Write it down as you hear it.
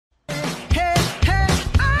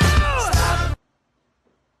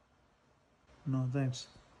No, thanks.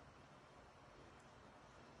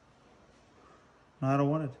 No, I don't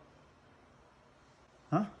want it.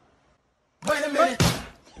 Huh? Wait a minute.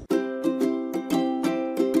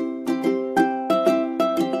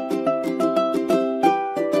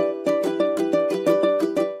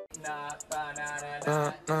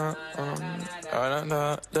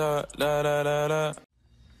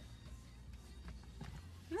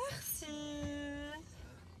 Merci.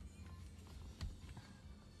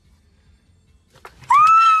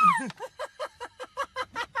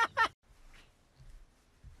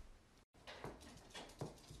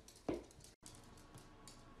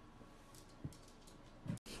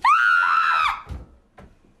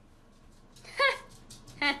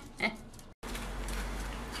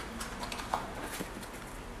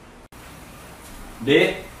 B,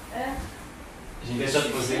 j'ai une question à te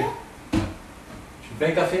poser. Tu veux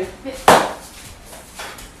un café? Mais...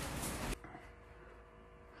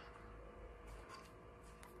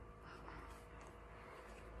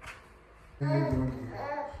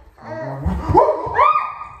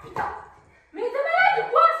 Mais t'es malade ou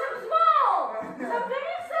quoi, sérieusement? Ça me fait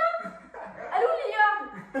rire ça? Allô Liam?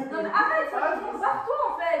 Non mais arrête, ça va tomber partout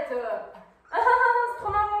en fait. C'est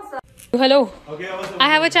trop marrant ça. Hello. Okay, I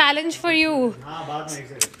have a challenge for you.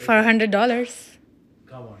 For $100.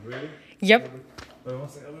 Come on, really? Yep. Wait, one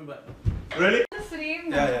second, I'll be back. Really?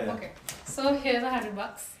 Yeah. Okay. So here's $100.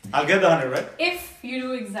 I'll get the 100, right? If you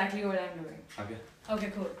do exactly what I'm doing. Okay.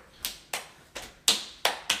 Okay, cool.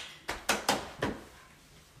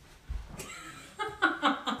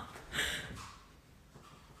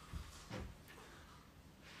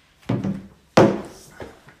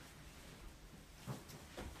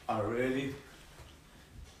 Oh, really?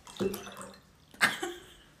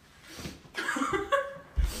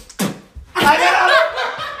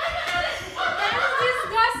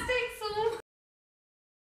 Disgusting, so.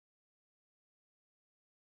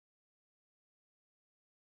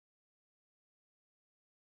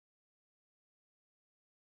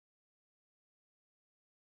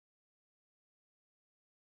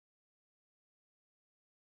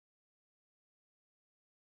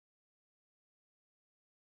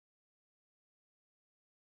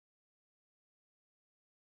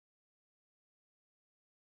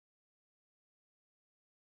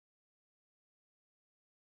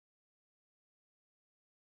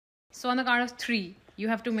 So on the count of 3, you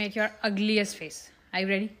have to make your ugliest face. Are you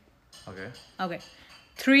ready? Okay. Okay.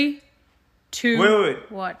 3, 2. Wait.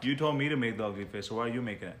 What? You told me to make the ugly face, so why are you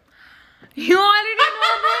making it? You already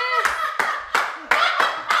know this.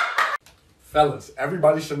 Fellas,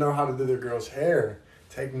 everybody should know how to do their girl's hair.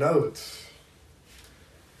 Take notes.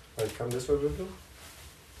 Like, come this way, Vivian.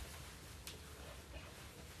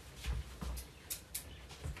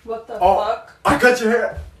 What the Oh, fuck? I cut your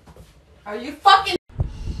hair. Are you fucking?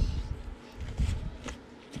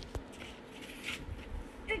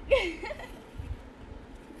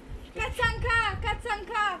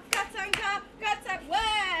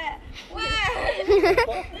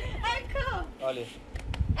 Allez.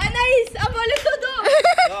 Anaïs, avale le dodo.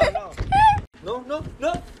 Non.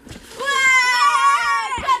 Ouais,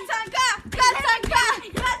 4-5K.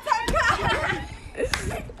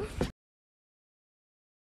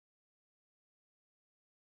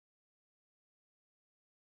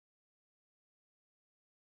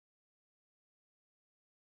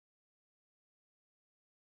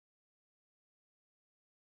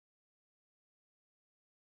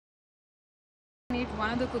 Eat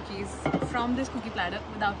one of the cookies from this cookie platter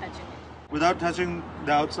without touching it. Without touching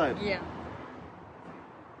the outside? Yeah.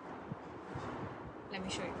 Let me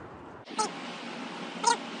show you.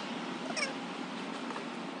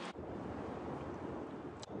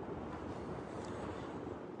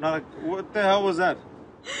 Now, like, what the hell was that?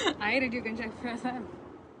 I ate it, you can check for yourself.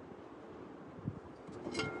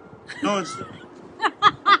 No, it's...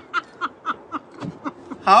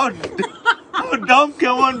 How dumb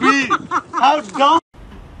can one be? How dumb?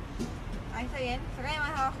 Ahí está bien. Saca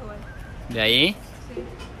más abajo, güey. ¿De ahí?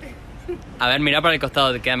 Sí. A ver, mira para el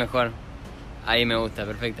costado, te queda mejor. Ahí me gusta,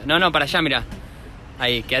 perfecto. No, para allá, mira.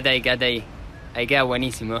 Ahí, quédate ahí. Ahí queda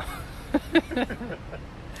buenísimo.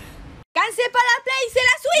 Cancel pas la play, c'est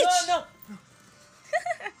la Switch. Non.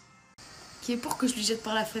 Qui est pour que je lui jette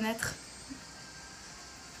par la fenêtre?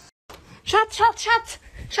 Schatz,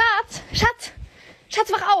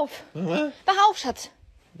 wach auf. Was? Wach auf, Schatz.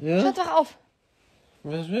 Ja? Schatz, wach auf.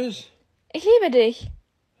 Was willst Ich liebe dich.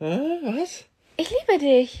 du? Was? Ich liebe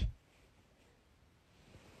dich.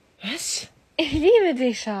 Was? Ich liebe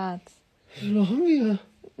dich, Schatz. Warum wir?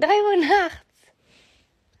 3 Uhr nachts.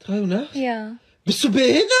 3 Uhr nachts? Ja. Bist du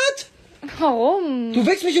behindert? Warum? Du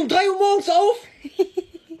wächst mich um 3 Uhr morgens auf?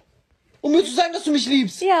 Um Um mir zu sagen, dass du mich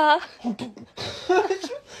liebst. Ja.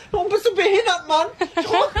 Warum bist du behindert, Mann? Was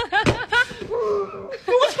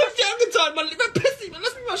hab ich dir angetan, Mann? Verpiss dich, Mann.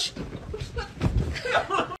 Lass mich mal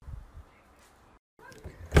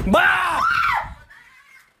Bah!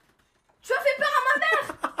 Tu as fait peur à ma mère.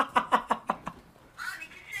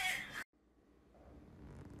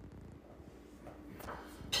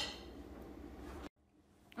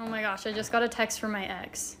 Oh my gosh, I just got a text from my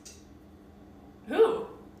ex. Who?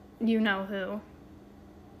 You know who.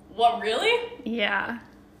 What, really? Yeah.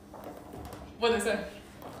 What did they say?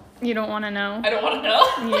 You don't want to know. I don't want to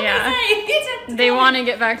know. Yeah. They want to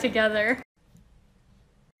get back together.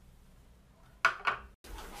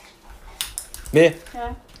 Mais,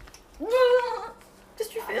 Qu'est-ce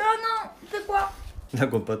que tu fais? Ah non, c'est quoi? la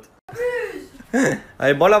compote.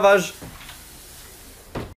 Allez, bon lavage.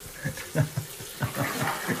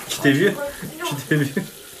 Tu t'es vu? Tu t'es vu?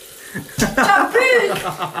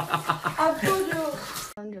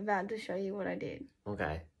 I'm about to show you what I did.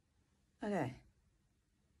 Okay. Okay.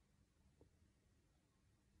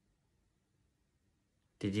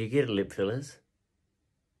 Did you get lip fillers?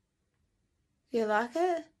 You like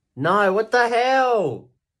it? No, what the hell?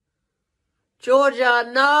 Georgia,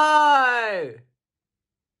 no!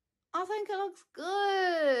 I think it looks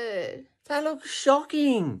good. They look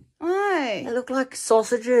shocking. Why? They look like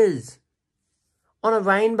sausages. On a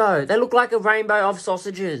rainbow. They look like a rainbow of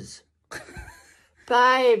sausages.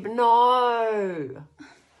 Babe, no.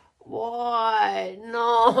 Why?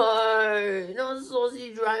 No. Not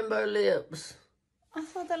sausage rainbow lips. I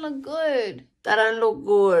thought they looked good. They don't look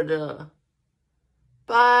good.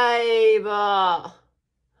 Babe.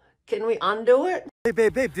 Can we undo it? Hey,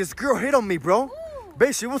 babe, this girl hit on me, bro.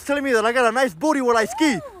 Babe, she was telling me that I got a nice booty when I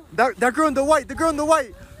ski. That girl in the white,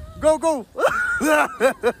 Go, go.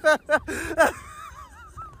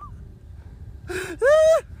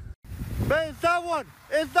 Babe, it's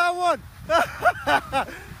that one.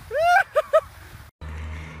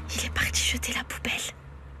 Il est parti jeter la poubelle.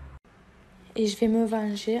 Et je vais me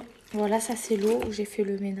venger. Voilà, ça c'est l'eau où j'ai fait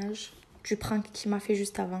le ménage du prank qu'il m'a fait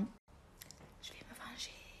juste avant. Je vais me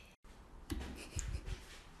venger.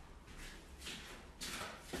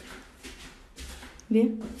 Bien.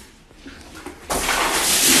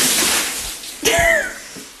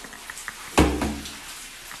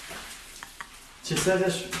 She said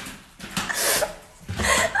this.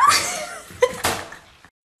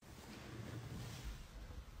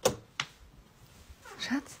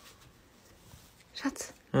 Schatz?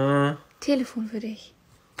 Schatz? Telefon für dich.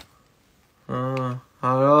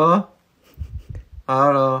 Hallo?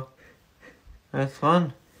 Hallo? Wer ist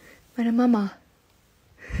dran? Meine Mama.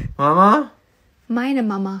 Mama? Meine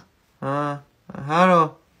Mama.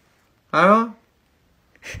 Hallo? Hallo?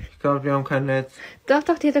 Ich glaube, wir haben kein Netz. Doch,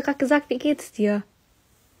 die hat doch gerade gesagt, wie geht's dir?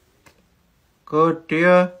 Gut,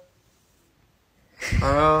 dir?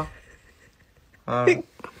 Hallo? Hallo?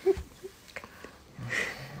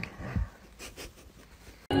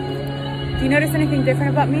 Do you notice anything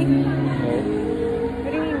different about me? No.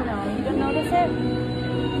 What do you mean no? You don't notice it?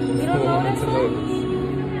 You don't notice it?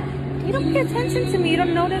 You don't pay attention to me. You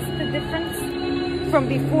don't notice the difference from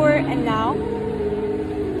before and now?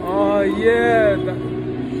 Oh, yeah.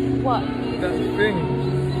 What? That thing.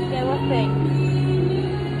 Yeah, what thing?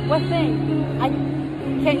 What thing?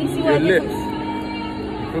 Can't you see what I did? You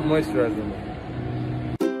put moisturizer on them.